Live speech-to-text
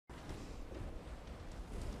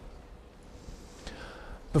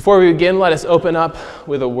Before we begin, let us open up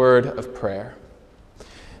with a word of prayer.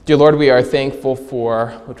 Dear Lord, we are thankful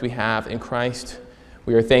for what we have in Christ.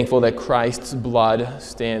 We are thankful that Christ's blood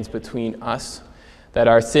stands between us, that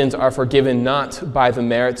our sins are forgiven not by the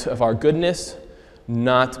merits of our goodness,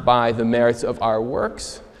 not by the merits of our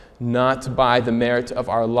works, not by the merit of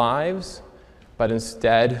our lives, but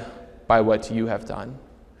instead by what you have done.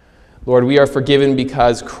 Lord, we are forgiven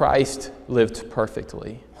because Christ lived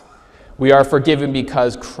perfectly. We are forgiven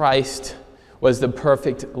because Christ was the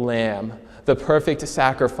perfect lamb, the perfect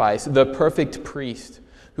sacrifice, the perfect priest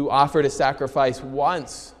who offered a sacrifice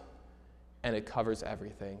once, and it covers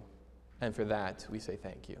everything. And for that, we say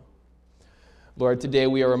thank you. Lord, today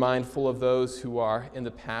we are mindful of those who are in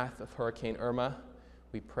the path of Hurricane Irma.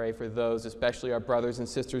 We pray for those, especially our brothers and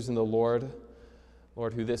sisters in the Lord,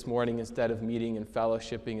 who this morning, instead of meeting and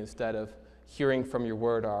fellowshipping, instead of hearing from your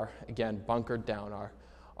word, are, again, bunkered down,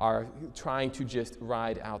 are trying to just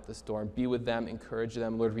ride out the storm. Be with them, encourage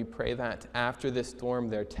them. Lord, we pray that after this storm,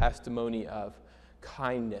 their testimony of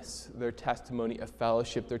kindness, their testimony of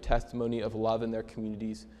fellowship, their testimony of love in their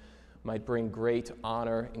communities might bring great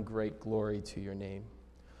honor and great glory to your name.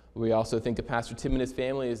 We also think of Pastor Tim and his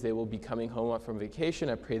family as they will be coming home from vacation.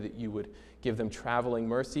 I pray that you would give them traveling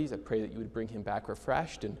mercies. I pray that you would bring him back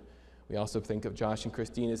refreshed. And we also think of Josh and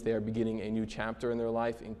Christine as they are beginning a new chapter in their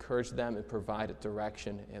life. Encourage them and provide a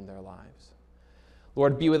direction in their lives.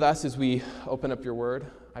 Lord, be with us as we open up your word.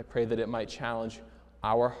 I pray that it might challenge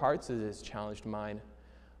our hearts as it has challenged mine.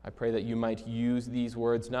 I pray that you might use these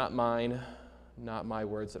words, not mine, not my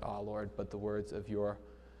words at all, Lord, but the words of your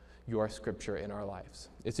scripture in our lives.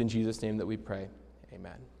 It's in Jesus' name that we pray.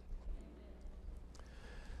 Amen.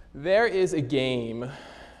 There is a game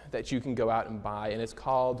that you can go out and buy, and it's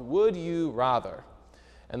called Would You Rather?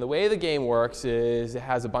 And the way the game works is it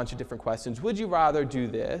has a bunch of different questions. Would you rather do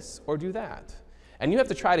this or do that? And you have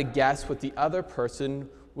to try to guess what the other person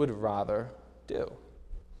would rather do.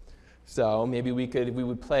 So maybe we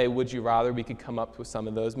would play Would You Rather. We could come up with some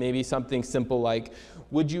of those. Maybe something simple like,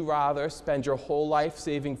 would you rather spend your whole life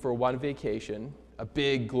saving for one vacation, a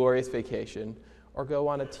big, glorious vacation, or go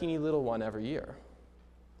on a teeny little one every year?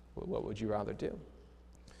 What would you rather do?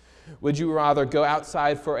 Would you rather go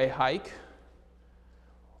outside for a hike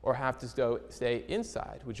or have to stay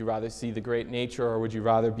inside? Would you rather see the great nature, or would you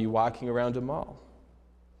rather be walking around a mall?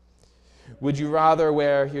 Would you rather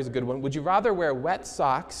here's a good one, would you rather wear wet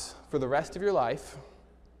socks for the rest of your life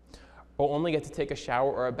or only get to take a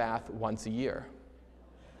shower or a bath once a year?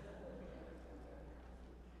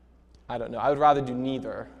 I don't know. I would rather do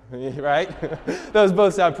neither, right? Those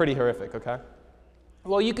both sound pretty horrific, okay?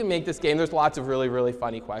 Well, you can make this game. There's lots of really, really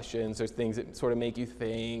funny questions. There's things that sort of make you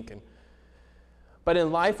think. But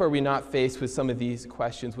in life, are we not faced with some of these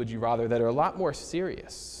questions, would you rather, that are a lot more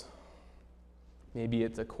serious? Maybe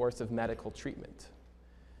it's a course of medical treatment.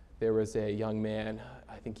 There was a young man,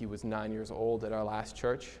 I think he was 9 years old at our last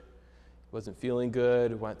church. He wasn't feeling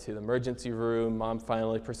good, went to the emergency room. Mom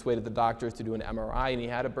finally persuaded the doctors to do an MRI, and he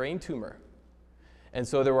had a brain tumor. And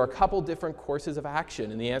so there were a couple different courses of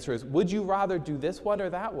action, and the answer is, would you rather do this one or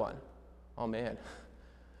that one? Oh man,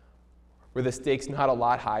 were the stakes not a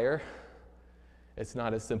lot higher? It's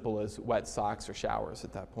not as simple as wet socks or showers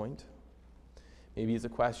at that point. Maybe it's a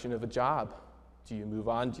question of a job. Do you move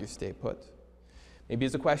on? Do you stay put? Maybe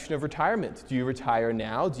it's a question of retirement. Do you retire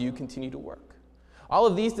now? Do you continue to work? All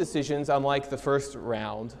of these decisions, unlike the first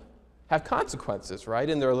round, have consequences, right?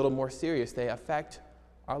 And they're a little more serious. They affect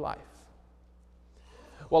our life.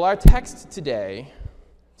 Well, our text today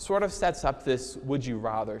sort of sets up this would you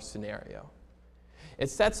rather scenario. It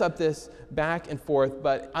sets up this back and forth,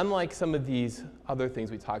 but unlike some of these other things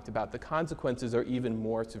we talked about, the consequences are even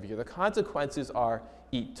more severe. The consequences are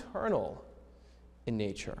eternal in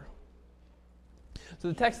nature. So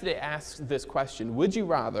the text today asks this question: would you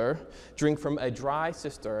rather drink from a dry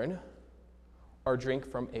cistern or drink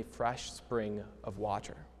from a fresh spring of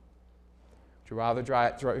water? Would you rather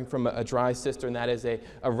drink from a dry cistern, that is a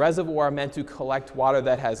reservoir meant to collect water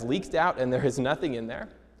that has leaked out and there is nothing in there,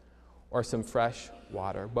 or some fresh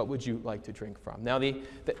water? What would you like to drink from? Now,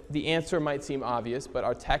 the answer might seem obvious, but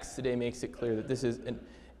our text today makes it clear that this is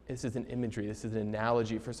an imagery, this is an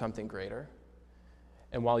analogy for something greater.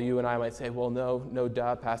 And while you and I might say, well, no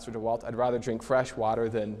duh, Pastor DeWalt, I'd rather drink fresh water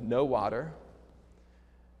than no water,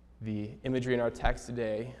 the imagery in our text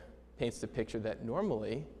today paints the picture that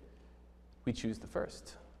normally we choose the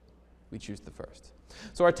first. We choose the first.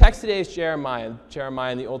 So our text today is Jeremiah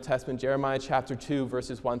in the Old Testament, Jeremiah chapter 2,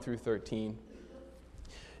 verses 1 through 13.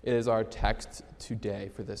 It is our text today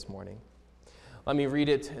for this morning. Let me read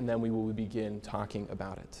it, and then we will begin talking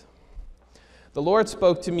about it. The Lord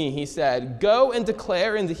spoke to me. He said, "Go and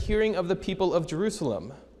declare in the hearing of the people of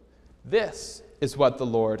Jerusalem, this is what the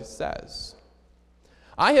Lord says.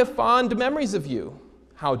 I have fond memories of you,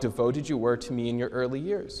 how devoted you were to me in your early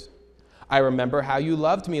years. I remember how you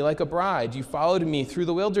loved me like a bride. You followed me through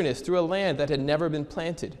the wilderness, through a land that had never been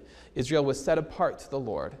planted. Israel was set apart to the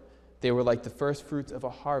Lord. They were like the first fruits of a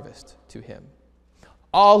harvest to him.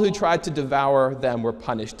 All who tried to devour them were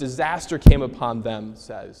punished. Disaster came upon them,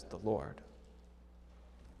 says the Lord."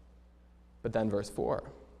 But then verse 4.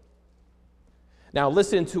 "Now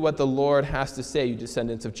listen to what the Lord has to say, you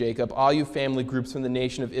descendants of Jacob, all you family groups from the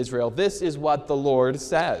nation of Israel. This is what the Lord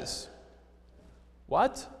says.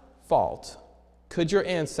 What fault could your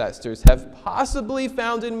ancestors have possibly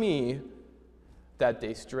found in me that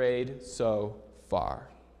they strayed so far?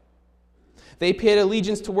 They paid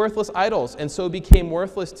allegiance to worthless idols and so became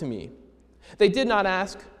worthless to me. They did not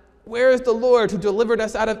ask, 'Where is the Lord who delivered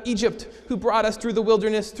us out of Egypt, who brought us through the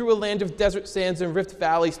wilderness, through a land of desert sands and rift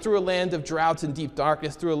valleys, through a land of droughts and deep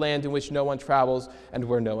darkness, through a land in which no one travels and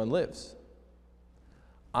where no one lives?'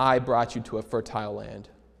 I brought you to a fertile land,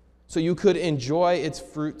 so you could enjoy its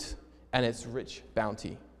fruit and its rich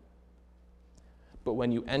bounty. But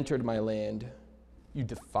when you entered my land, you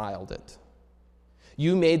defiled it.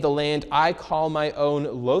 You made the land I call my own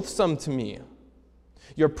loathsome to me.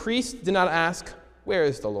 Your priests did not ask, 'Where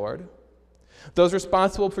is the Lord?' Those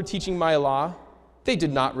responsible for teaching my law, they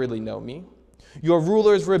did not really know me. Your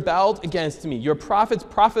rulers rebelled against me. Your prophets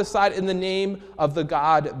prophesied in the name of the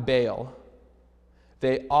god Baal.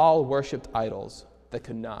 They all worshipped idols that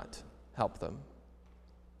could not help them.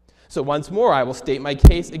 So once more I will state my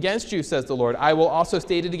case against you, says the Lord. I will also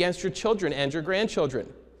state it against your children and your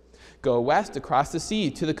grandchildren. Go west across the sea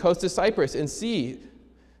to the coast of Cyprus and see.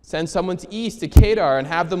 Send someone to east to Kedar and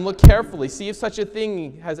have them look carefully. See if such a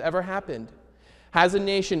thing has ever happened. Has a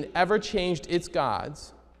nation ever changed its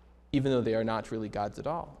gods, even though they are not really gods at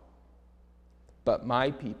all? But my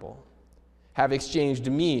people have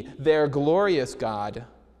exchanged me, their glorious God,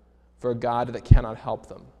 for a God that cannot help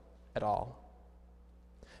them at all.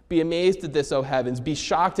 Be amazed at this, O heavens. Be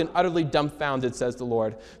shocked and utterly dumbfounded, says the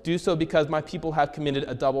Lord. Do so because my people have committed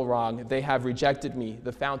a double wrong. They have rejected me,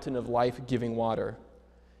 the fountain of life-giving water,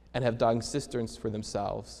 and have dug cisterns for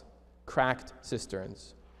themselves, cracked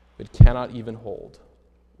cisterns, but cannot even hold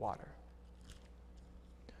water."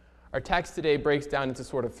 Our text today breaks down into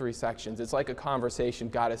sort of three sections. It's like a conversation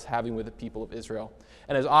God is having with the people of Israel.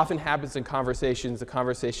 And as often happens in conversations, the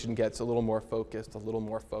conversation gets a little more focused,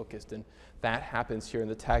 and that happens here in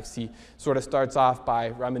the text. He sort of starts off by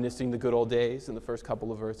reminiscing the good old days in the first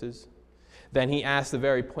couple of verses. Then he asks a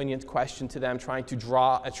very poignant question to them, trying to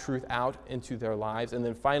draw a truth out into their lives. And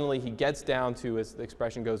then finally he gets down to, as the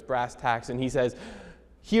expression goes, brass tacks, and he says,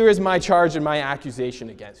 "Here is my charge and my accusation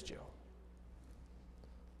against you."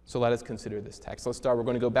 So let us consider this text. Let's start. We're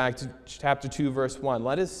going to go back to chapter 2, verse 1.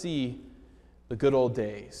 Let us see the good old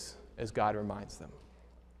days as God reminds them.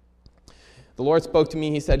 The Lord spoke to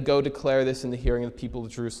me. He said, "Go declare this in the hearing of the people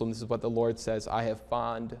of Jerusalem. This is what the Lord says. I have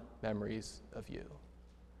fond memories of you."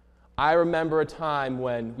 I remember a time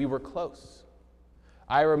when we were close.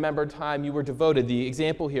 I remember a time you were devoted. The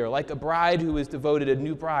example here, like a bride who is devoted, a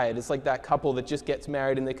new bride. It's like that couple that just gets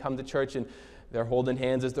married and they come to church and they're holding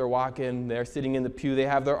hands as they're walking. They're sitting in the pew. They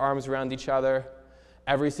have their arms around each other.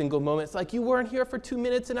 Every single moment, it's like, "You weren't here for 2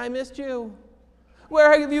 minutes and I missed you.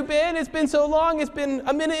 Where have you been? It's been so long. It's been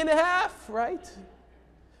a minute and a half," right?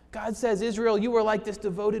 God says, Israel, you were like this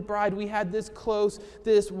devoted bride. We had this close,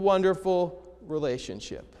 this wonderful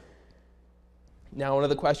relationship. Now, one of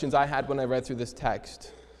the questions I had when I read through this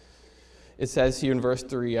text, it says here in verse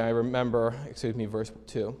 3, verse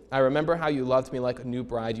 2, "I remember how you loved me like a new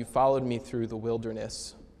bride. You followed me through the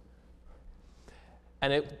wilderness."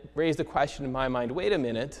 And it raised a question in my mind, wait a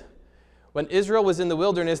minute. When Israel was in the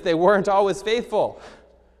wilderness, they weren't always faithful.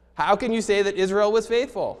 How can you say that Israel was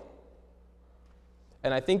faithful?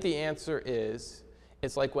 And I think the answer is,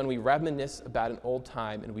 it's like when we reminisce about an old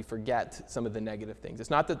time and we forget some of the negative things. It's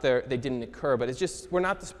not that they didn't occur, but it's just, we're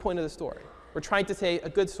not the point of the story. We're trying to say a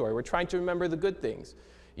good story. We're trying to remember the good things.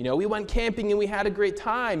 You know, we went camping and we had a great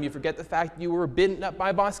time. You forget the fact that you were bitten up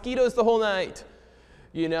by mosquitoes the whole night.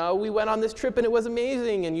 You know, we went on this trip and it was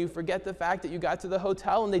amazing, and you forget the fact that you got to the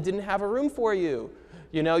hotel and they didn't have a room for you.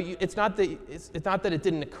 You know, it's not that it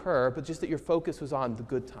didn't occur, but just that your focus was on the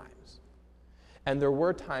good times. And there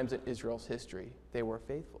were times in Israel's history they were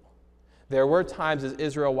faithful. There were times as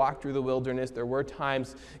Israel walked through the wilderness, there were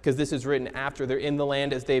times, because this is written after they're in the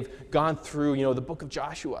land, as they've gone through, the book of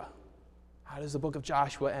Joshua. How does the book of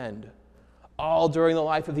Joshua end? All during the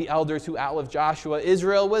life of the elders who outlived Joshua,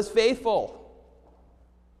 Israel was faithful.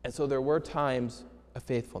 And so there were times of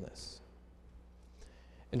faithfulness.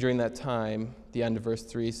 And during that time, the end of verse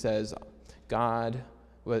 3 says,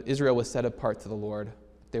 Israel was set apart to the Lord.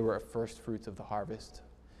 They were first fruits of the harvest.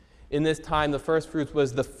 In this time, the first fruits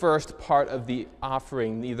was the first part of the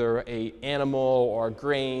offering, either an animal or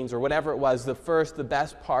grains or whatever it was, the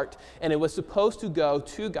best part. And it was supposed to go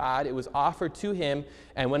to God. It was offered to him.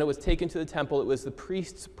 And when it was taken to the temple, it was the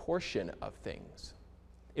priest's portion of things.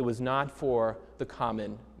 It was not for the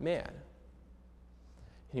common man.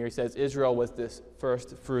 And here he says Israel was this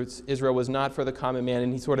first fruits. Israel was not for the common man.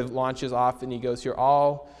 And he sort of launches off and he goes here,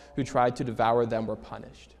 all who tried to devour them were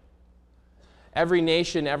punished. Every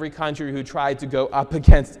nation, every country who tried to go up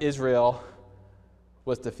against Israel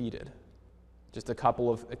was defeated. Just a couple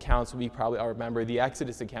of accounts we probably all remember. The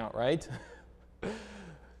Exodus account, right?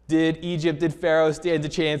 Did Pharaoh stand a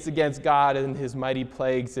chance against God and his mighty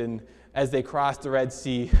plagues? And as they crossed the Red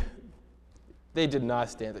Sea, they did not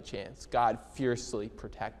stand a chance. God fiercely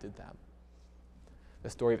protected them. The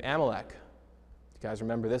story of Amalek. You guys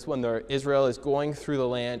remember this one? Israel is going through the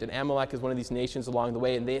land, and Amalek is one of these nations along the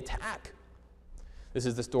way, and they attack. This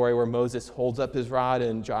is the story where Moses holds up his rod,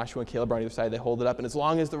 and Joshua and Caleb are on either side. They hold it up, and as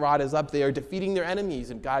long as the rod is up, they are defeating their enemies,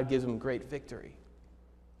 and God gives them great victory.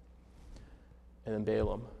 And then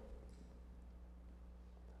Balaam.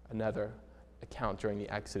 Another account during the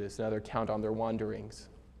Exodus, another account on their wanderings.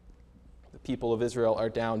 The people of Israel are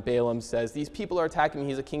down. Balaam says, these people are attacking me.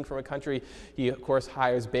 He's a king from a country. He, of course,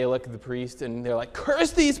 hires Balak, the priest, and they're like,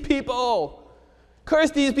 curse these people!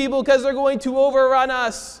 Curse these people because they're going to overrun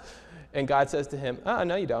us! And God says to him,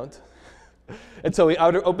 no, you don't. And so he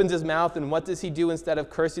opens his mouth, and what does he do instead of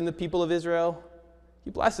cursing the people of Israel?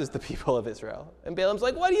 He blesses the people of Israel. And Balaam's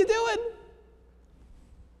like, what are you doing?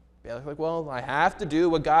 Balaam's like, well, I have to do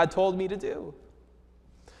what God told me to do.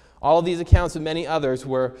 All of these accounts and many others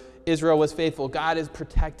where Israel was faithful, God is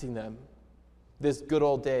protecting them. This good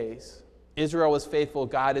old days. Israel was faithful.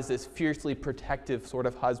 God is this fiercely protective sort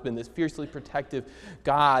of husband, this fiercely protective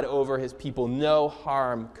God over his people. No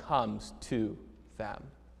harm comes to them.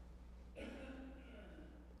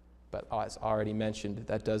 But as already mentioned,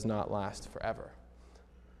 that does not last forever.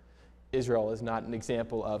 Israel is not an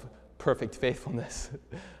example of perfect faithfulness.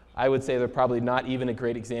 I would say they're probably not even a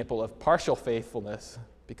great example of partial faithfulness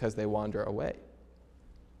because they wander away.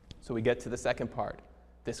 So we get to the second part,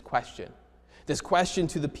 this question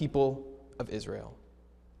to the people of Israel.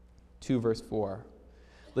 2 verse 4.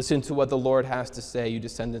 Listen to what the Lord has to say, you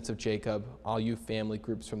descendants of Jacob, all you family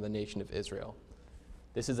groups from the nation of Israel.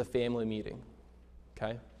 This is a family meeting,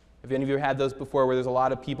 okay? Have any of you had those before where there's a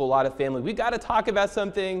lot of people, a lot of family? We got to talk about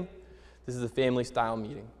something. This is a family style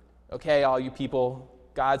meeting. Okay, all you people,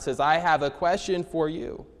 God says, I have a question for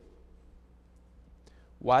you.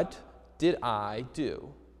 What did I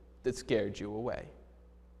do that scared you away?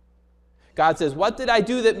 God says, what did I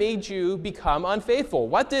do that made you become unfaithful?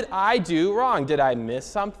 What did I do wrong? Did I miss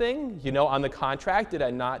something? On the contract, did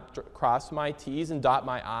I not cross my T's and dot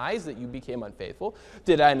my I's that you became unfaithful?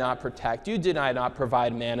 Did I not protect you? Did I not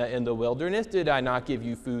provide manna in the wilderness? Did I not give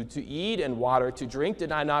you food to eat and water to drink?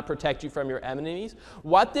 Did I not protect you from your enemies?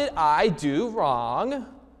 What did I do wrong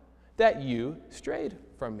that you strayed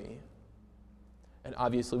from me? And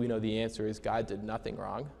obviously we know the answer is God did nothing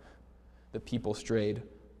wrong. The people strayed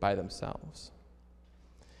by themselves.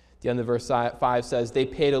 The end of verse 5 says, they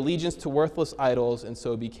paid allegiance to worthless idols and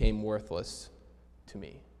so became worthless to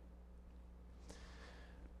me.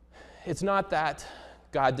 It's not that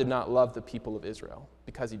God did not love the people of Israel,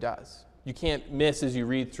 because he does. You can't miss as you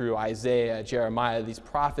read through Isaiah, Jeremiah, these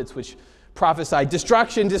prophets which prophesy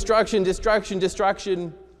destruction, destruction, destruction,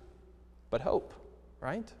 destruction, but hope,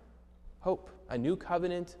 right? Hope, a new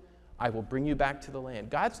covenant. I will bring you back to the land.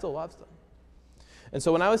 God still loves them. And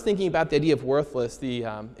so when I was thinking about the idea of worthless, the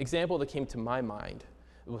example that came to my mind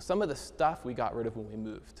was some of the stuff we got rid of when we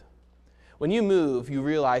moved. When you move, you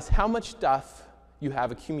realize how much stuff you have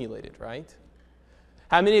accumulated, right?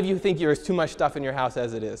 How many of you think there's too much stuff in your house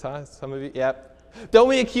as it is, huh? Some of you, yep. Don't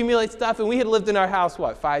we accumulate stuff? And we had lived in our house,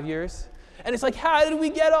 5 years? And it's like, how did we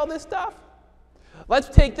get all this stuff? Let's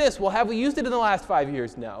take this. Well, have we used it in the last 5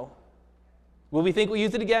 years? No. Will we think we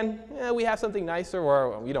use it again? We have something nicer,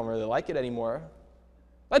 or we don't really like it anymore.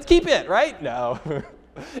 Let's keep it, right? No.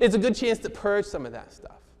 It's a good chance to purge some of that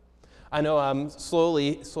stuff. I know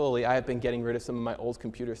slowly, I have been getting rid of some of my old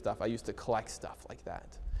computer stuff. I used to collect stuff like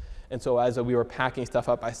that. And so as we were packing stuff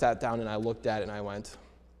up, I sat down and I looked at it and I went,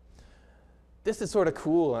 this is sort of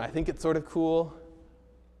cool, and I think it's sort of cool,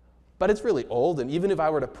 but it's really old, and even if I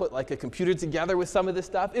were to put like a computer together with some of this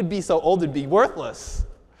stuff, it'd be so old it'd be worthless.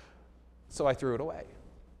 So I threw it away.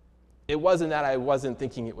 It wasn't that I wasn't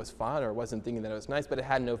thinking it was fun or wasn't thinking that it was nice, but it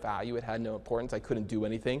had no value. It had no importance. I couldn't do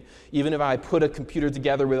anything. Even if I put a computer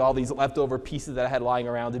together with all these leftover pieces that I had lying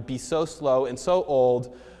around, it'd be so slow and so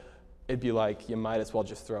old, it'd be like, you might as well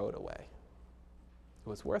just throw it away. It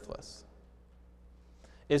was worthless.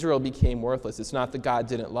 Israel became worthless. It's not that God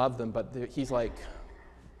didn't love them, but he's like,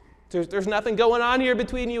 there's nothing going on here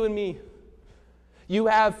between you and me. You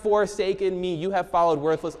have forsaken me. You have followed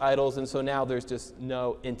worthless idols, and so now there's just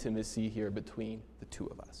no intimacy here between the two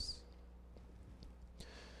of us.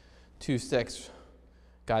 2:6,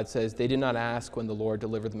 God says, they did not ask when the Lord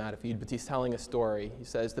delivered them out of Egypt, but he's telling a story. He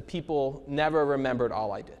says, the people never remembered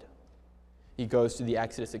all I did. He goes to the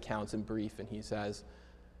Exodus accounts in brief, and he says,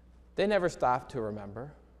 they never stopped to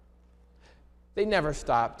remember. They never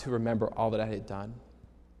stopped to remember all that I had done.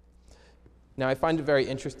 Now, I find it very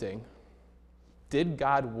interesting. Did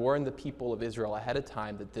God warn the people of Israel ahead of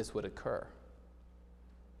time that this would occur?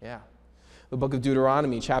 Yeah. The book of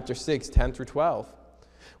Deuteronomy, chapter 6, 10 through 12.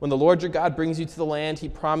 When the Lord your God brings you to the land he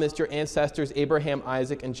promised your ancestors Abraham,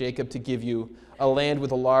 Isaac, and Jacob to give you, a land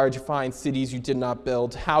with large, fine cities you did not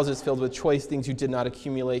build, houses filled with choice things you did not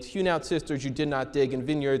accumulate, hewn-out cisterns you did not dig, and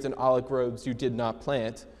vineyards and olive groves you did not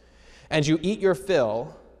plant, and you eat your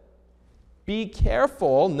fill, be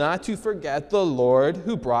careful not to forget the Lord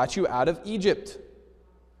who brought you out of Egypt,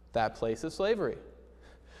 that place of slavery.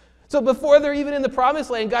 So before they're even in the promised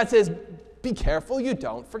land, God says, be careful you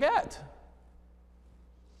don't forget.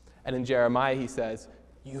 And in Jeremiah, he says,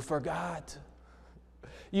 you forgot.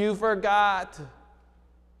 You forgot.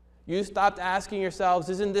 You stopped asking yourselves,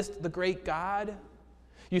 isn't this the great God?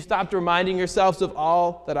 You stopped reminding yourselves of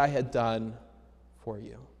all that I had done for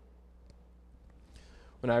you.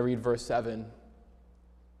 When I read verse 7,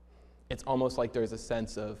 it's almost like there's a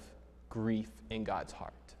sense of grief in God's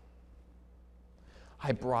heart.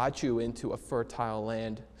 I brought you into a fertile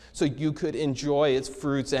land so you could enjoy its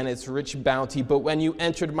fruits and its rich bounty. But when you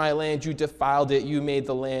entered my land, you defiled it. You made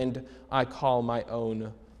the land I call my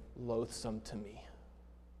own loathsome to me.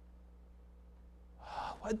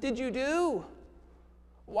 What did you do?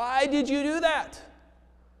 Why did you do that?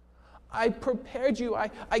 I prepared you.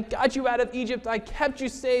 I got you out of Egypt. I kept you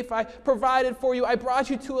safe. I provided for you. I brought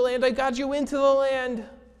you to a land. I got you into the land.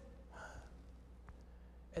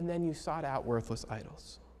 And then you sought out worthless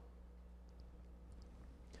idols.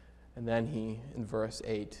 And then in verse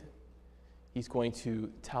 8, he's going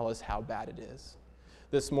to tell us how bad it is.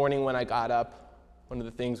 This morning when I got up, one of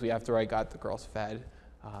the things after I got the girls fed,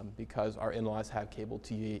 because our in-laws have cable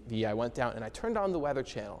TV, I went down and I turned on the Weather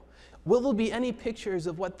Channel. Will there be any pictures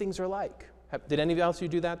of what things are like? Did any of you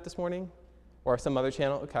do that this morning? Or some other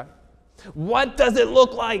channel? Okay. What does it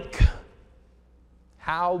look like?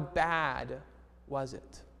 How bad was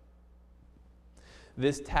it?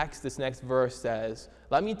 This text, this next verse says,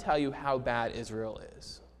 let me tell you how bad Israel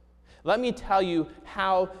is. Let me tell you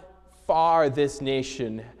how far this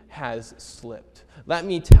nation has slipped. Let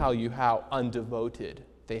me tell you how undevoted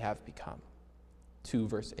they have become. 2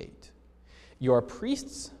 verse 8. Your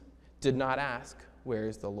priests did not ask, where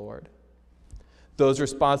is the Lord? Those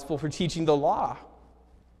responsible for teaching the law,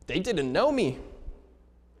 they didn't know me.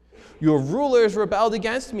 Your rulers rebelled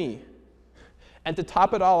against me. And to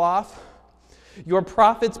top it all off, your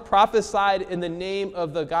prophets prophesied in the name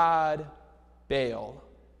of the god Baal.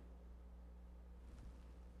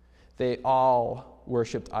 They all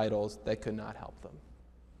worshipped idols that could not help them.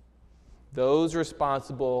 Those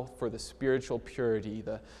responsible for the spiritual purity,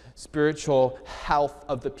 the spiritual health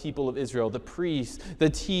of the people of Israel, the priests, the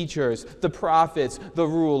teachers, the prophets, the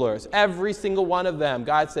rulers, every single one of them,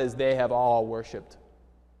 God says they have all worshipped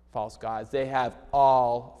false gods. They have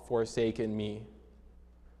all forsaken me.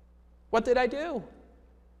 What did I do?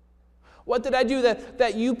 What did I do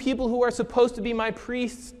that you people who are supposed to be my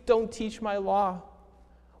priests don't teach my law?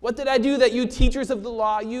 What did I do that you teachers of the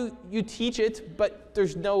law, you teach it, but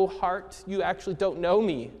there's no heart? You actually don't know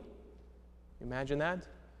me. Imagine that?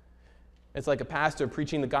 It's like a pastor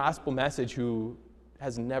preaching the gospel message who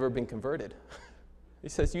has never been converted. He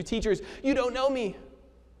says, you teachers, you don't know me.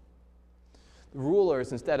 The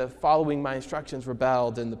rulers, instead of following my instructions,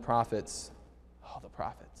 rebelled, and the prophets.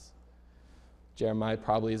 Jeremiah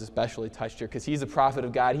probably is especially touched here because he's a prophet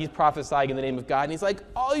of God. He's prophesying in the name of God. And he's like,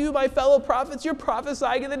 all you, my fellow prophets, you're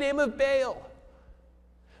prophesying in the name of Baal.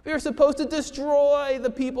 We were supposed to destroy the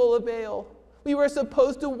people of Baal. We were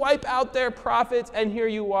supposed to wipe out their prophets, and here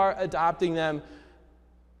you are adopting them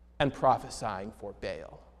and prophesying for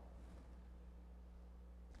Baal.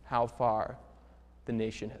 How far the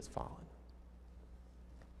nation has fallen.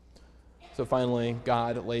 So finally,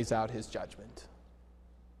 God lays out his judgment.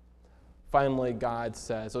 finally God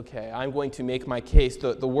says, okay, I'm going to make my case.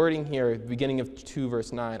 The wording here, beginning of 2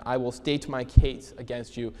 verse 9, I will state my case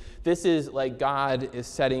against you. This is like God is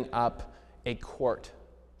setting up a court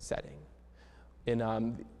setting.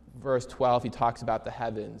 In verse 12, he talks about the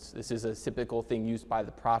heavens. This is a typical thing used by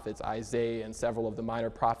the prophets. Isaiah and several of the minor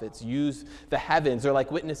prophets use the heavens. They're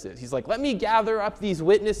like witnesses. He's like, let me gather up these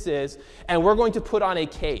witnesses, and we're going to put on a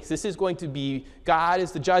case. This is going to be, God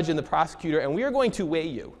is the judge and the prosecutor, and we are going to weigh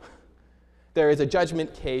you. There is a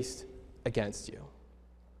judgment case against you.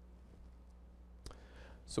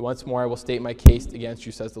 So once more, I will state my case against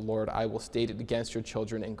you, says the Lord. I will state it against your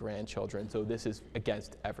children and grandchildren. So this is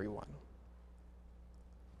against everyone.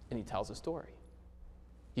 And he tells a story.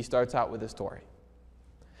 He starts out with a story.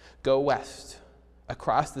 Go west,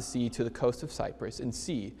 across the sea to the coast of Cyprus, and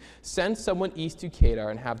see. Send someone east to Kedar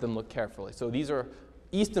and have them look carefully. So these are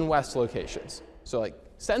east and west locations. So like,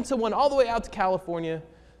 send someone all the way out to California,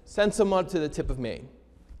 send someone to the tip of Maine.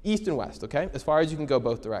 East and west, okay? As far as you can go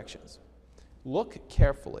both directions. Look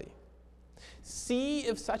carefully. See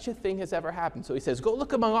if such a thing has ever happened. So he says, go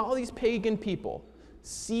look among all these pagan people.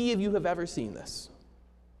 See if you have ever seen this.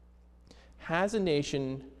 Has a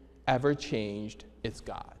nation ever changed its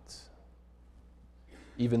gods,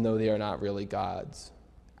 even though they are not really gods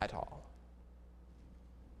at all?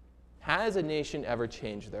 Has a nation ever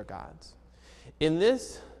changed their gods? In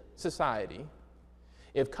this society,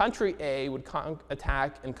 if country A would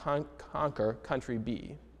attack and conquer country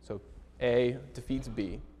B, so A defeats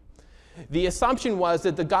B, the assumption was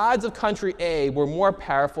that the gods of country A were more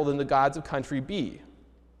powerful than the gods of country B.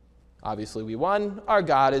 Obviously, we won. Our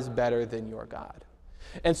God is better than your God.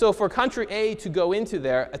 And so for country A to go into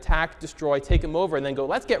there, attack, destroy, take them over, and then go,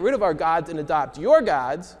 let's get rid of our gods and adopt your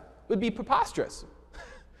gods, would be preposterous.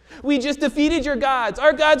 We just defeated your gods.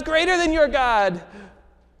 Our God's greater than your God.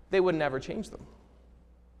 They would never change them.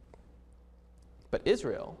 But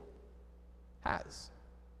Israel has.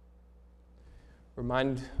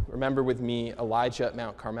 Remember with me Elijah at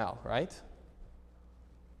Mount Carmel, right?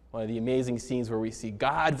 One of the amazing scenes where we see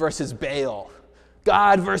God versus Baal.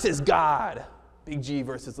 God versus God. Big G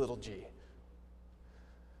versus little g.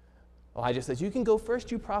 Elijah says, you can go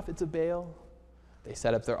first, you prophets of Baal. They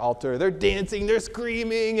set up their altar. They're dancing. They're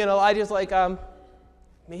screaming. And Elijah's like,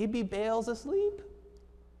 maybe Baal's asleep.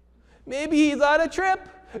 Maybe he's on a trip.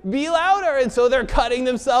 Be louder. And so they're cutting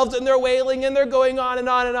themselves and they're wailing and they're going on and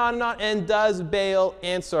on and on and on. And does Baal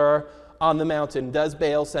answer on the mountain? Does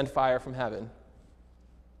Baal send fire from heaven?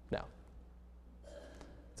 No.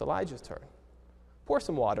 It's Elijah's turn. Pour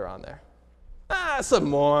some water on there. Some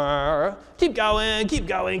more. Keep going, keep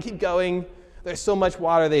going, keep going. There's so much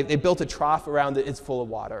water. They built a trough around it. It's full of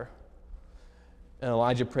water. And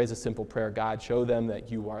Elijah prays a simple prayer. God, show them that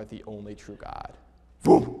you are the only true God.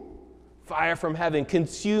 Boom. Fire from heaven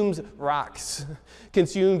consumes rocks,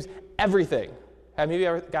 consumes everything. Have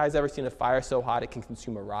you guys ever seen a fire so hot it can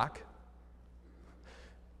consume a rock?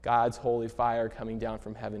 God's holy fire coming down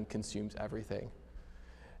from heaven consumes everything.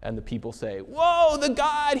 And the people say, whoa, the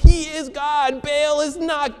God, he is God. Baal is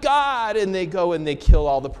not God. And they go and they kill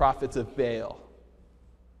all the prophets of Baal.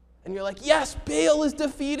 And you're like, yes, Baal is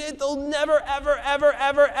defeated. They'll never, ever, ever,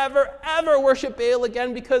 ever, ever, ever worship Baal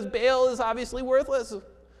again because Baal is obviously worthless.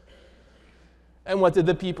 And what did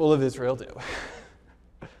the people of Israel do?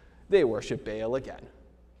 They worship Baal again.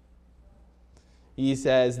 He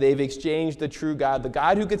says they've exchanged the true God, the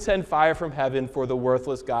God who could send fire from heaven, for the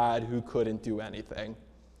worthless God who couldn't do anything.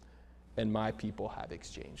 And my people have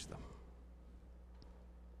exchanged them.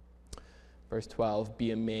 Verse 12,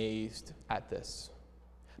 be amazed at this.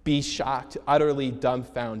 Be shocked, utterly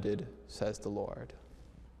dumbfounded, says the Lord.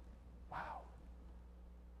 Wow.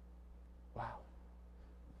 Wow.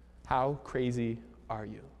 How crazy are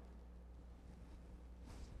you?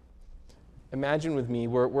 Imagine with me,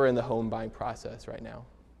 we're in the home buying process right now,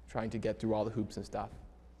 trying to get through all the hoops and stuff.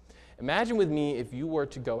 Imagine with me if you were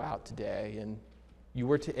to go out today and you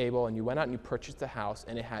went out and you purchased a house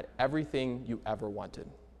and it had everything you ever wanted.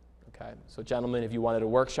 Okay? So gentlemen, if you wanted a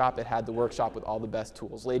workshop, it had the workshop with all the best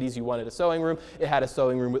tools. Ladies, you wanted a sewing room, it had a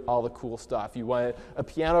sewing room with all the cool stuff. You wanted a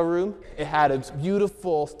piano room, it had a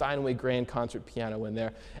beautiful Steinway grand concert piano in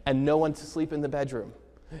there, and no one to sleep in the bedroom.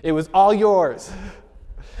 It was all yours.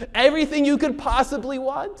 Everything you could possibly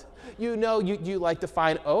want. You know, you like to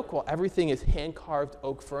find oak? Well, everything is hand-carved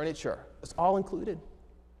oak furniture. It's all included.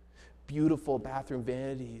 Beautiful bathroom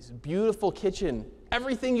vanities, beautiful kitchen,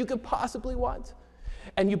 everything you could possibly want.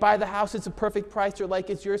 And you buy the house, it's a perfect price, you're like,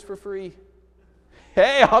 it's yours for free.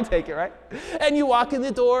 Hey, I'll take it, right? And you walk in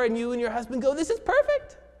the door and you and your husband go, this is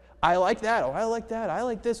perfect. I like that, oh, I like that, I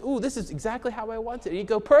like this. Ooh, this is exactly how I want it. And you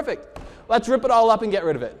go, perfect, let's rip it all up and get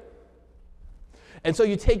rid of it. And so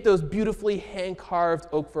you take those beautifully hand-carved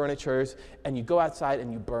oak furnitures and you go outside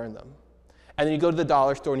and you burn them. And then you go to the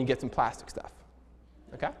dollar store and you get some plastic stuff,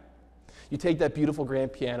 okay? You take that beautiful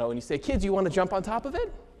grand piano and you say, kids, you want to jump on top of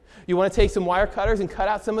it? You want to take some wire cutters and cut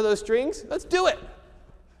out some of those strings? Let's do it.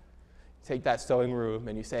 Take that sewing room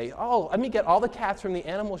and you say, oh, let me get all the cats from the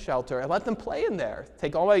animal shelter and let them play in there.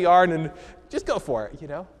 Take all my yarn and just go for it, you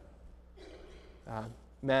know?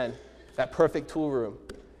 Men, that perfect tool room.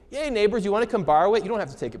 Yay, neighbors, you want to come borrow it? You don't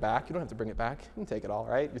have to take it back. You don't have to bring it back. You can take it all,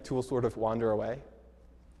 right? Your tools sort of wander away.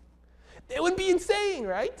 It would be insane,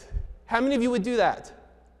 right? How many of you would do that?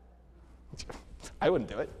 I wouldn't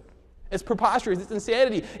do it. It's preposterous. It's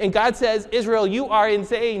insanity. And God says, Israel, you are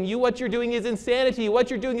insane. What you're doing is insanity. What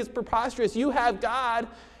you're doing is preposterous. You have God,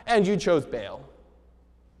 and you chose Baal.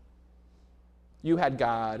 You had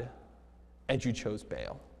God, and you chose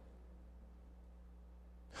Baal.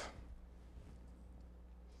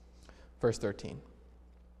 Verse 13.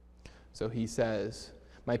 So he says,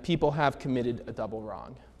 my people have committed a double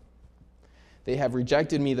wrong. They have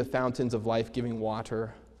rejected me, the fountains of life-giving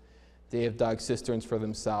water. They have dug cisterns for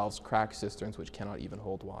themselves, cracked cisterns which cannot even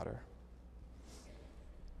hold water.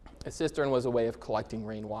 A cistern was a way of collecting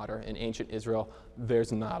rainwater. In ancient Israel,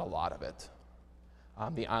 there's not a lot of it.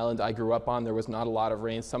 The island I grew up on, there was not a lot of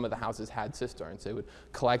rain. Some of the houses had cisterns. They would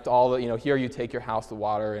collect all the, here you take your house the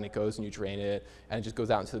water and it goes and you drain it and it just goes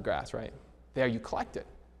out into the grass, right? There you collect it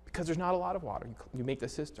because there's not a lot of water. You make the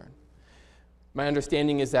cistern. My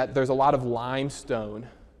understanding is that there's a lot of limestone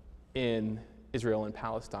in Israel and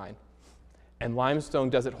Palestine. And limestone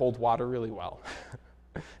doesn't hold water really well.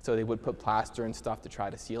 So they would put plaster and stuff to try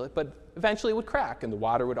to seal it, but eventually it would crack and the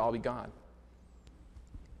water would all be gone.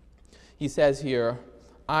 He says here,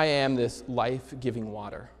 I am this life-giving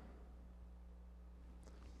water.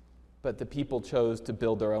 But the people chose to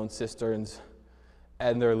build their own cisterns,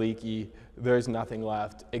 and they're leaky. There's nothing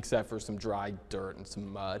left except for some dry dirt and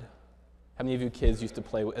some mud. How many of you kids used to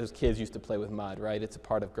play with mud, right? It's a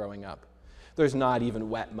part of growing up. There's not even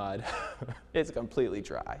wet mud. It's completely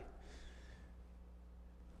dry.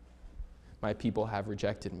 My people have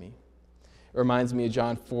rejected me. It reminds me of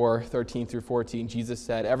John 4:13 through 14. Jesus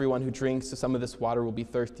said, everyone who drinks some of this water will be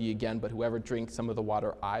thirsty again, but whoever drinks some of the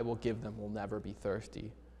water I will give them will never be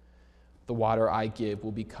thirsty. The water I give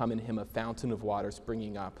will become in him a fountain of water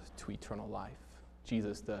springing up to eternal life.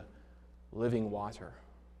 Jesus, the living water.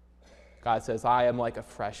 God says, I am like a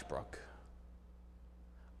fresh brook.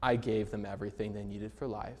 I gave them everything they needed for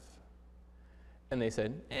life. And they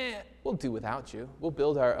said, we'll do without you. We'll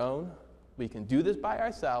build our own. We can do this by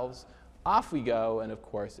ourselves. Off we go, and of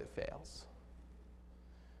course it fails.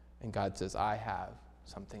 And God says, I have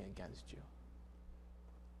something against you.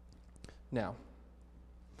 Now,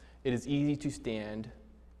 it is easy to stand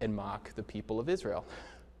and mock the people of Israel.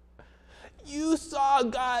 You saw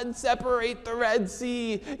God separate the Red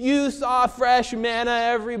Sea. You saw fresh manna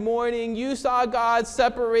every morning. You saw God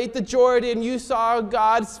separate the Jordan. You saw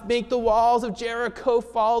God make the walls of Jericho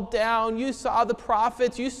fall down. You saw the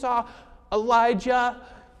prophets. You saw Elijah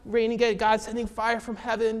raining, God sending fire from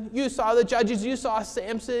heaven. You saw the judges. You saw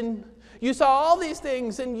Samson. You saw all these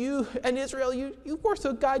things, and you and Israel, you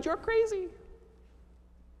forsook God. You're crazy.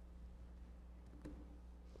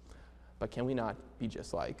 But can we not be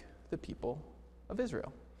just like the people of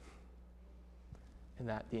Israel? And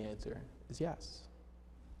that the answer is yes.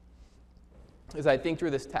 As I think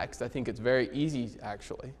through this text, I think it's very easy,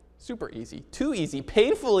 actually, super easy, too easy,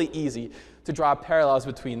 painfully easy to draw parallels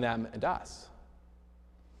between them and us.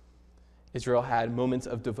 Israel had moments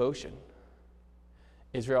of devotion.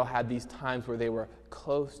 Israel had these times where they were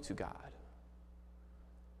close to God.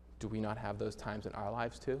 Do we not have those times in our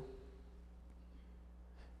lives too?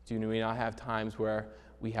 Do we not have times where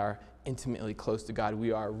we are intimately close to God?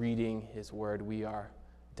 We are reading His Word. We are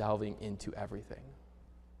delving into everything.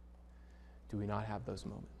 Do we not have those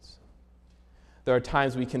moments? There are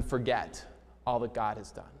times we can forget all that God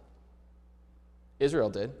has done. Israel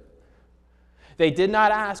did. They did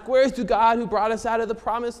not ask, where's the God who brought us out of the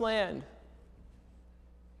promised land?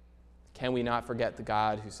 Can we not forget the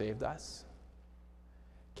God who saved us?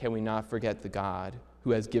 Can we not forget the God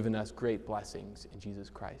who has given us great blessings in Jesus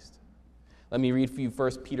Christ? Let me read for you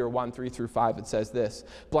 1 Peter 1:3-5. It says this,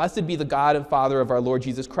 Blessed be the God and Father of our Lord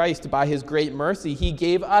Jesus Christ. By His great mercy, He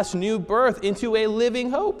gave us new birth into a living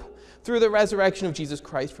hope through the resurrection of Jesus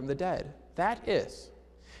Christ from the dead. That is,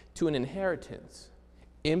 to an inheritance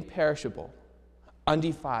imperishable,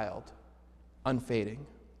 undefiled, unfading.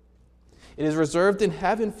 It is reserved in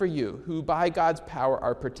heaven for you, who by God's power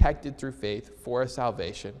are protected through faith for a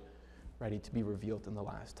salvation ready to be revealed in the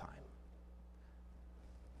last time.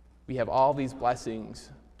 We have all these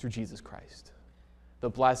blessings through Jesus Christ. the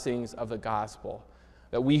blessings of the gospel,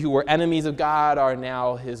 that we who were enemies of God are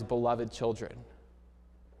now his beloved children.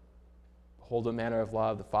 Behold, the manner of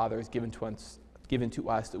love the Father has given to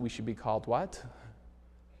us that we should be called what?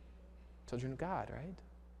 Children of God, right?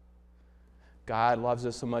 God loves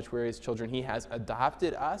us so much, we're his children. He has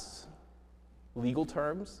adopted us, legal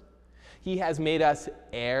terms. He has made us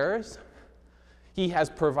heirs. He has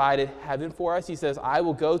provided heaven for us. He says, I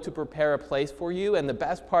will go to prepare a place for you. And the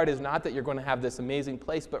best part is not that you're going to have this amazing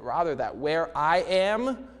place, but rather that where I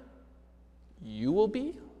am, you will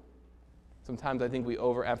be. Sometimes I think we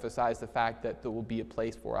overemphasize the fact that there will be a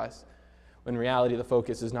place for us. When in reality, the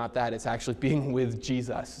focus is not that. It's actually being with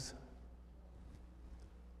Jesus.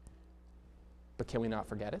 But can we not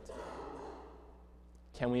forget it?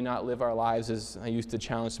 Can we not live our lives as I used to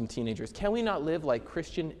challenge some teenagers? Can we not live like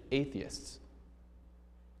Christian atheists?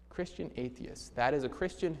 Christian atheists. That is a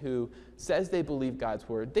Christian who says they believe God's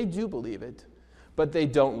word. They do believe it, but they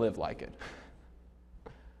don't live like it.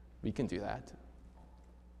 We can do that.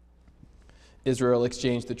 Israel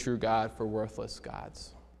exchanged the true God for worthless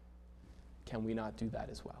gods. Can we not do that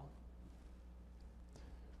as well?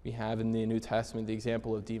 We have in the New Testament the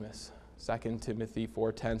example of Demas. 2 Timothy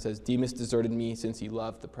 4:10 says, Demas deserted me since he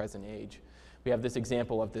loved the present age. We have this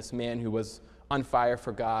example of this man who was on fire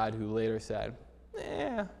for God, who later said,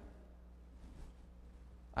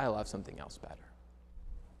 I love something else better.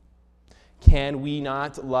 Can we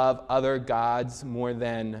not love other gods more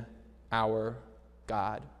than our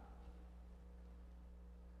God?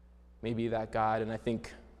 Maybe that God, and I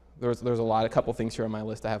think there's a couple things here on my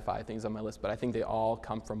list. I have 5 things on my list, but I think they all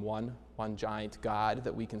come from one giant God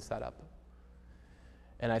that we can set up.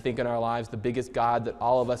 And I think in our lives, the biggest God that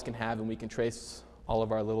all of us can have, and we can trace all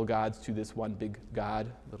of our little gods to this one big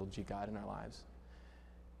God, little g God in our lives.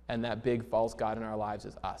 And that big false God in our lives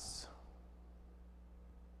is us.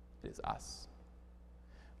 It is us.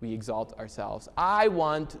 We exalt ourselves. I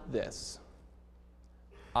want this.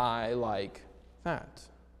 I like that.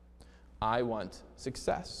 I want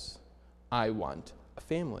success. I want a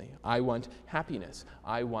family. I want happiness.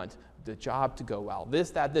 I want the job to go well. This,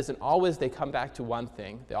 that, this, and always they come back to one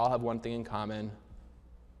thing. They all have one thing in common: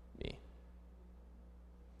 me.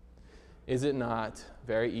 Is it not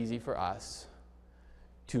very easy for us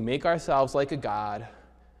to make ourselves like a God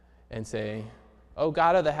and say, oh,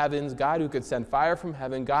 God of the heavens, God who could send fire from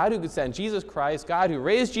heaven, God who could send Jesus Christ, God who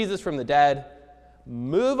raised Jesus from the dead,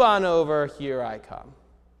 move on over, here I come.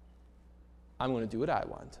 I'm going to do what I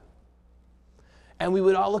want. And we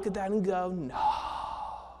would all look at that and go, no,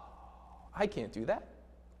 I can't do that,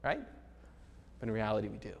 right? But in reality,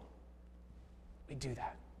 we do. We do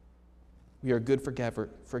that. We are good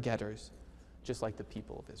forgetters, just like the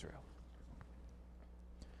people of Israel.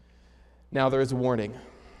 Now there is a warning.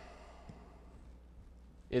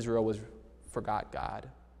 Israel forgot God.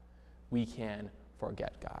 We can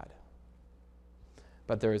forget God.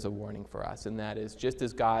 But there is a warning for us, and that is, just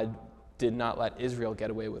as God did not let Israel get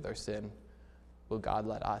away with their sin, will God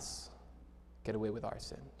let us get away with our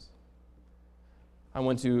sins? I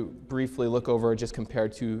want to briefly look over, just compare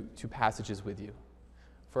two passages with you.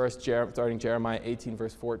 First, starting Jeremiah 18,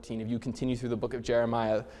 verse 14. If you continue through the book of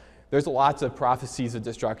Jeremiah, there's lots of prophecies of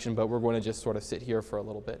destruction, but we're going to just sort of sit here for a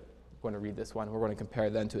little bit. We're going to read this one. We're going to compare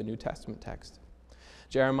then to a New Testament text.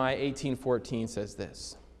 Jeremiah 18:14 says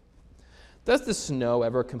this: Does the snow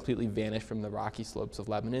ever completely vanish from the rocky slopes of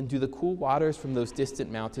Lebanon? Do the cool waters from those distant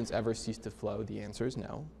mountains ever cease to flow? The answer is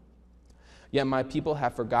no. Yet my people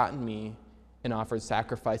have forgotten me and offered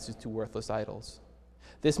sacrifices to worthless idols.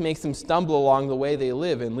 This makes them stumble along the way they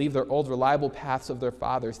live and leave their old reliable paths of their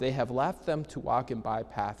fathers. They have left them to walk in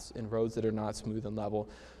bypaths and roads that are not smooth and level,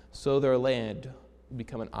 so their land will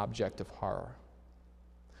become an object of horror.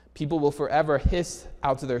 People will forever hiss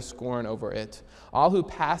out to their scorn over it. All who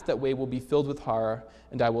pass that way will be filled with horror,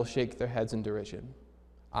 and I will shake their heads in derision.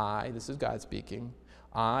 This is God speaking,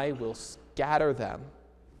 I will scatter them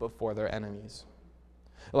before their enemies.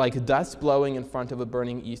 Like dust blowing in front of a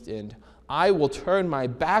burning east wind, I will turn my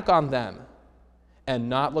back on them and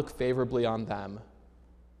not look favorably on them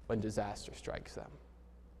when disaster strikes them.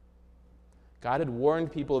 God had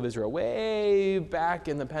warned people of Israel way back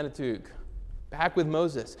in the Pentateuch, back with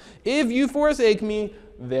Moses. If you forsake me,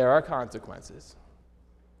 there are consequences.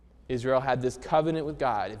 Israel had this covenant with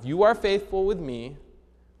God. If you are faithful with me,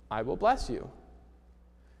 I will bless you.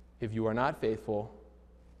 If you are not faithful,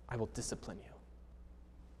 I will discipline you.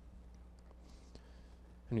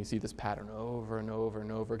 And you see this pattern over and over and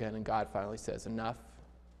over again, and God finally says, enough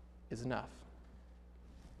is enough.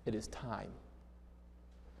 It is time.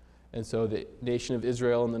 And so the nation of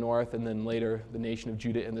Israel in the north, and then later the nation of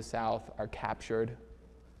Judah in the south, are captured.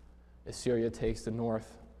 Assyria takes the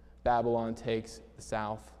north. Babylon takes the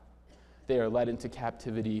south. They are led into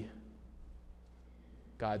captivity.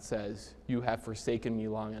 God says, you have forsaken me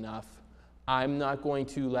long enough. I'm not going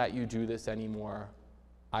to let you do this anymore.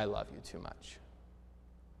 I love you too much.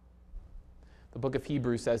 The book of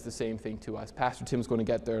Hebrews says the same thing to us. Pastor Tim's going to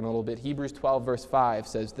get there in a little bit. Hebrews 12, verse 5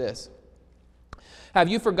 says this. Have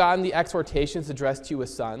you forgotten the exhortations addressed to you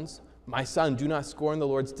as sons? My son, do not scorn the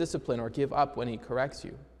Lord's discipline or give up when he corrects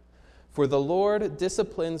you. For the Lord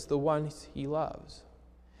disciplines the ones he loves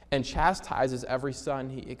and chastises every son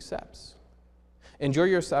he accepts. Endure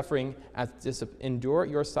your suffering as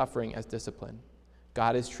discipline.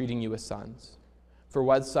 God is treating you as sons. For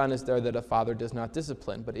what son is there that a father does not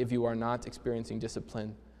discipline? But if you are not experiencing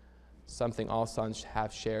discipline, something all sons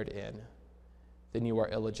have shared in, then you are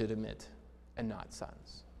illegitimate and not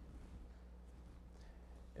sons.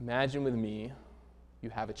 Imagine with me, you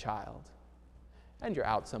have a child, and you're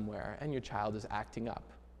out somewhere, and your child is acting up.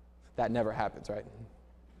 That never happens, right?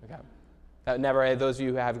 Okay. That never, those of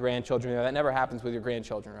you who have grandchildren, that never happens with your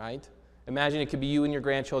grandchildren, right? Imagine it could be you and your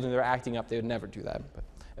grandchildren, they're acting up. They would never do that, but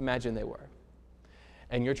imagine they were.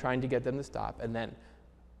 And you're trying to get them to stop, and then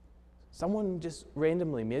someone just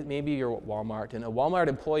randomly, maybe you're at Walmart, and a Walmart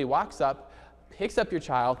employee walks up, picks up your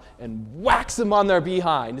child, and whacks them on their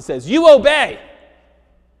behind and says, you obey!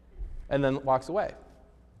 And then walks away.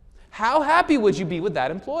 How happy would you be with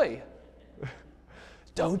that employee?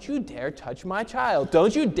 Don't you dare touch my child.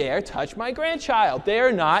 Don't you dare touch my grandchild. They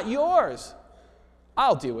are not yours.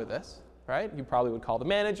 I'll deal with this, right? You probably would call the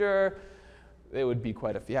manager. It would be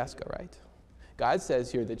quite a fiasco, right? God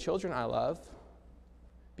says here, the children I love,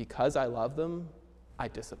 because I love them, I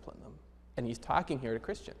discipline them. And he's talking here to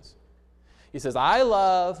Christians. He says, I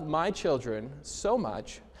love my children so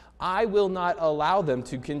much, I will not allow them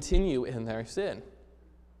to continue in their sin.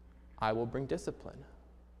 I will bring discipline.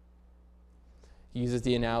 He uses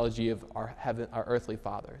the analogy of our earthly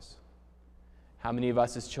fathers. How many of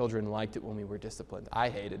us as children liked it when we were disciplined? I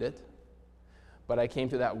hated it. But I came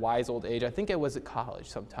to that wise old age, I think I was at college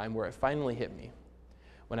sometime, where it finally hit me.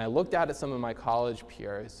 When I looked out at some of my college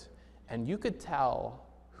peers, and you could tell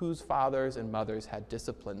whose fathers and mothers had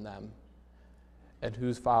disciplined them and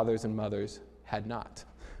whose fathers and mothers had not.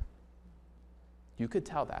 You could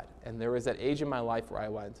tell that. And there was that age in my life where I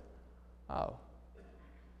went, oh,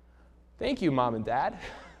 thank you, Mom and Dad.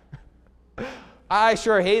 I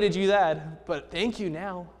sure hated you then, but thank you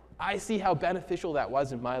now. I see how beneficial that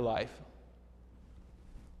was in my life.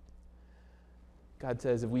 God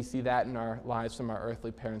says if we see that in our lives from our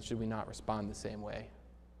earthly parents, should we not respond the same way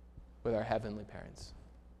with our heavenly parents?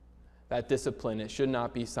 That discipline, it should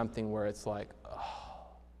not be something where it's like, oh,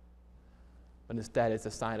 but instead it's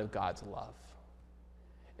a sign of God's love.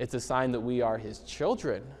 It's a sign that we are his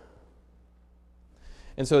children.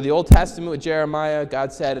 And so the Old Testament with Jeremiah,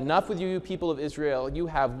 God said, enough with you, people of Israel. You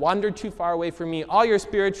have wandered too far away from me. All your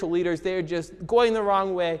spiritual leaders, they're just going the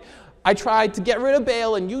wrong way. I tried to get rid of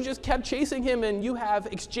Baal, and you just kept chasing him, and you have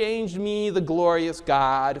exchanged me, the glorious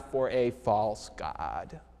God, for a false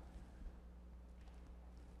God.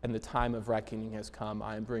 And the time of reckoning has come.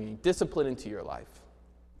 I am bringing discipline into your life.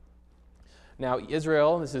 Now,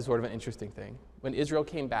 Israel, this is sort of an interesting thing. When Israel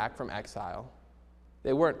came back from exile,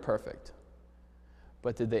 they weren't perfect.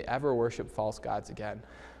 But did they ever worship false gods again?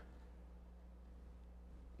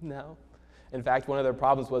 No. In fact, one of their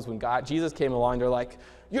problems was when Jesus came along, they're like,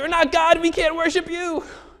 you're not God, we can't worship you.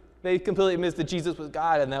 They completely missed that Jesus was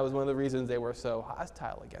God, and that was one of the reasons they were so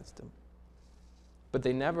hostile against him. But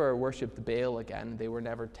they never worshiped Baal again. They were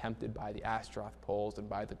never tempted by the Ashtaroth poles and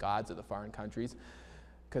by the gods of the foreign countries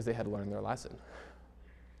because they had learned their lesson.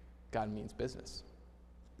 God means business.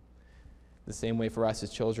 The same way for us as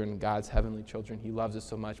children, God's heavenly children, he loves us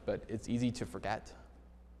so much, but it's easy to forget.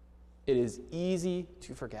 It is easy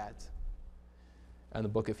to forget. And the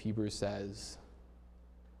book of Hebrews says,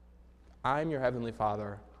 I'm your heavenly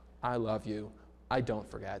Father. I love you. I don't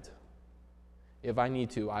forget. If I need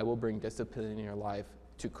to, I will bring discipline in your life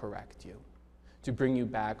to correct you, to bring you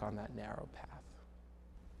back on that narrow path.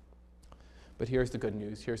 But here's the good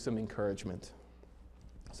news. Here's some encouragement.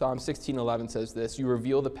 Psalm 16:11 says this, you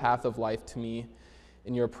reveal the path of life to me.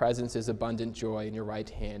 In your presence is abundant joy. In your right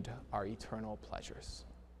hand are eternal pleasures.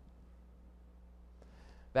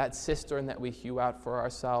 That cistern that we hew out for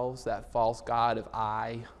ourselves, that false god of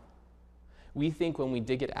I, we think when we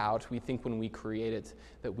dig it out, we think when we create it,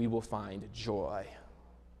 that we will find joy,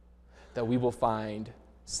 that we will find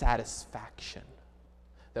satisfaction,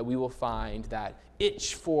 that we will find that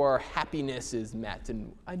itch for happiness is met,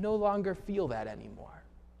 and I no longer feel that anymore.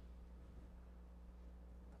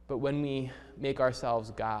 But when we make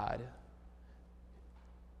ourselves God,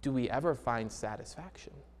 do we ever find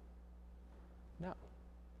satisfaction? No.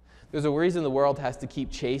 There's a reason the world has to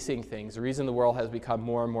keep chasing things. The reason the world has become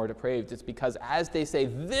more and more depraved. It's because as they say,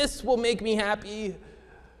 this will make me happy,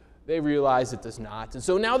 they realize it does not. And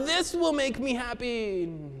so now this will make me happy.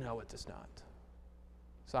 No, it does not.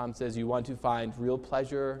 Psalm says you want to find real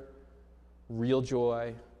pleasure, real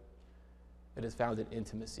joy. It is found in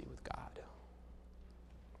intimacy with God.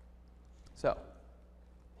 So,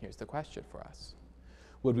 here's the question for us.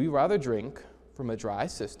 Would we rather drink from a dry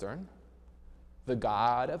cistern, the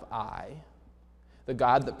God of I, the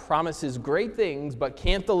God that promises great things but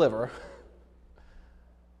can't deliver,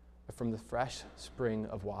 or from the fresh spring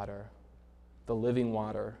of water, the living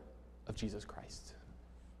water of Jesus Christ?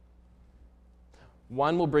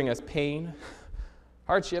 One will bring us pain,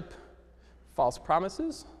 hardship, false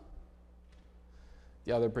promises.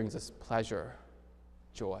 The other brings us pleasure,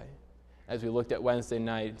 joy. As we looked at Wednesday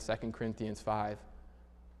night, 2 Corinthians 5,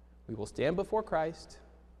 we will stand before Christ.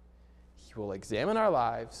 He will examine our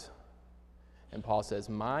lives. And Paul says,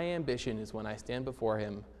 my ambition is when I stand before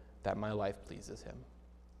him that my life pleases him.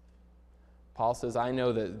 Paul says, I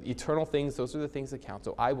know that eternal things, those are the things that count.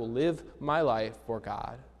 So I will live my life for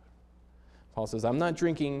God. Paul says, I'm not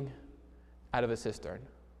drinking out of a cistern.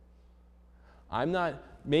 I'm not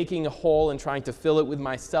making a hole and trying to fill it with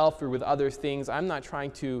myself or with other things. I'm not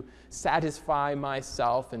trying to satisfy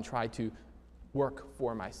myself and try to work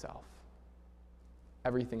for myself.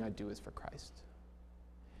 Everything I do is for Christ.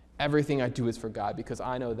 Everything I do is for God, because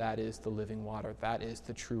I know that is the living water. That is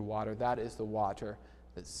the true water. That is the water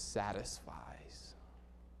that satisfies.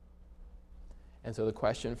 And so the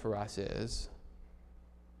question for us is,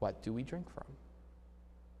 what do we drink from?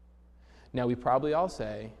 Now, we probably all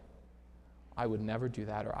say, I would never do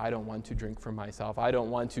that, or I don't want to drink from myself. I don't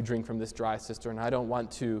want to drink from this dry cistern. I don't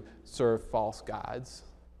want to serve false gods.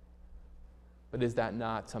 But is that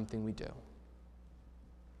not something we do?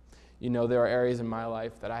 You know, there are areas in my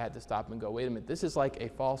life that I had to stop and go, wait a minute, this is like a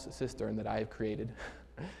false cistern that I have created.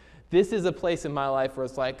 This is a place in my life where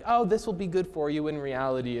it's like, oh, this will be good for you. In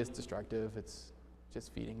reality, it's destructive. It's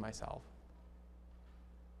just feeding myself.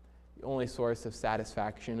 The only source of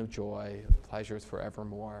satisfaction, of joy, of pleasures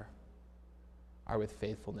forevermore are with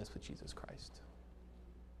faithfulness with Jesus Christ.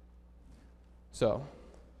 So,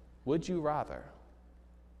 would you rather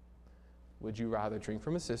drink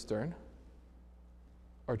from a cistern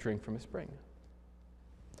or drink from a spring?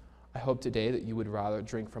 I hope today that you would rather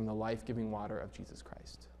drink from the life-giving water of Jesus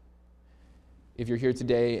Christ. If you're here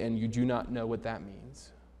today and you do not know what that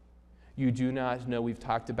means, you do not know, we've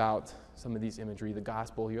talked about some of these imagery, the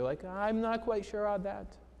gospel, you're like, I'm not quite sure on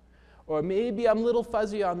that. Or maybe I'm a little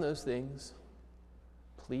fuzzy on those things.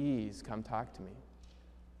 Please come talk to me.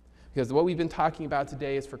 Because what we've been talking about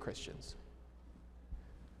today is for Christians.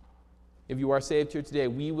 If you are saved here today,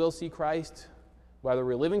 we will see Christ. Whether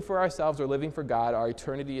we're living for ourselves or living for God, our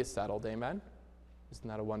eternity is settled. Amen? Isn't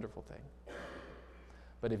that a wonderful thing?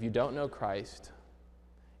 But if you don't know Christ,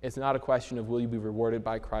 it's not a question of will you be rewarded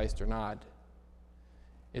by Christ or not.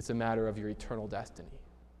 It's a matter of your eternal destiny.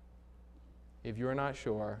 If you're not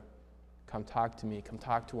sure, come talk to me. Come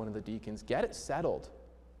talk to one of the deacons. Get it settled.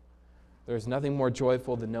 There's nothing more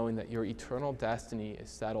joyful than knowing that your eternal destiny is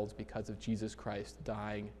settled because of Jesus Christ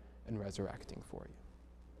dying and resurrecting for you.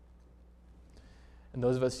 And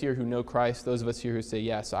those of us here who know Christ, those of us here who say,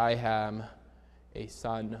 yes, I am a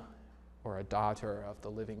son or a daughter of the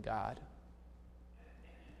living God,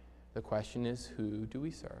 the question is, who do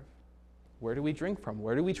we serve? Where do we drink from?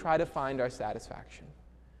 Where do we try to find our satisfaction?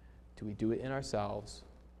 Do we do it in ourselves,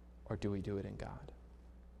 or do we do it in God?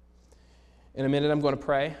 In a minute, I'm going to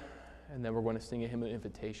pray, and then we're going to sing a hymn of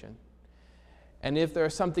invitation. And if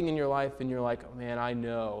there's something in your life and you're like, oh man, I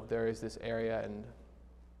know there is this area and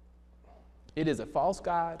it is a false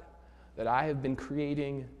god that I have been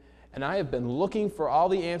creating, and I have been looking for all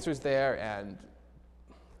the answers there, and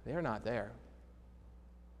they're not there.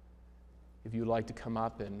 If you'd like to come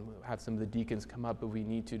up and have some of the deacons come up if we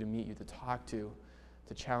need to meet you, to talk to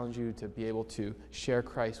challenge you, to be able to share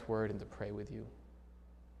Christ's word and to pray with you.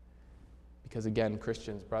 Because again,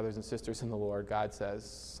 Christians, brothers and sisters in the Lord, God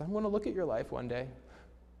says, I'm going to look at your life one day.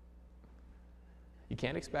 You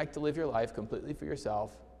can't expect to live your life completely for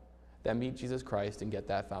yourself, then meet Jesus Christ and get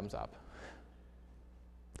that thumbs up.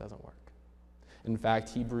 It doesn't work. In fact,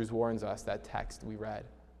 Hebrews warns us, that text we read.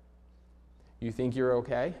 You think you're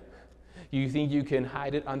okay? You think you can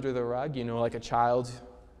hide it under the rug? You know, like a child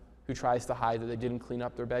who tries to hide that they didn't clean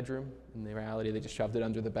up their bedroom. In reality, they just shoved it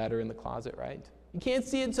under the bed or in the closet, right? You can't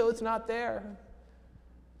see it, so it's not there.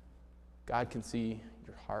 God can see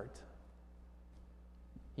your heart.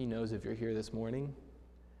 He knows if you're here this morning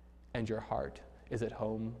and your heart is at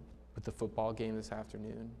home with the football game this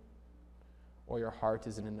afternoon, or your heart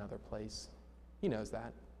is in another place. He knows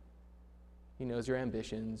that. He knows your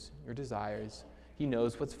ambitions, your desires. He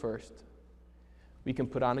knows what's first. We can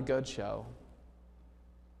put on a good show.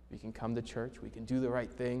 We can come to church. We can do the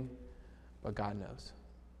right thing. But God knows.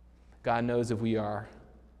 God knows if we are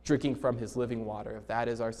drinking from his living water, if that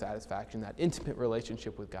is our satisfaction, that intimate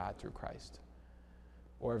relationship with God through Christ,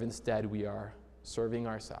 or if instead we are serving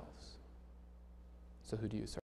ourselves. So who do you serve?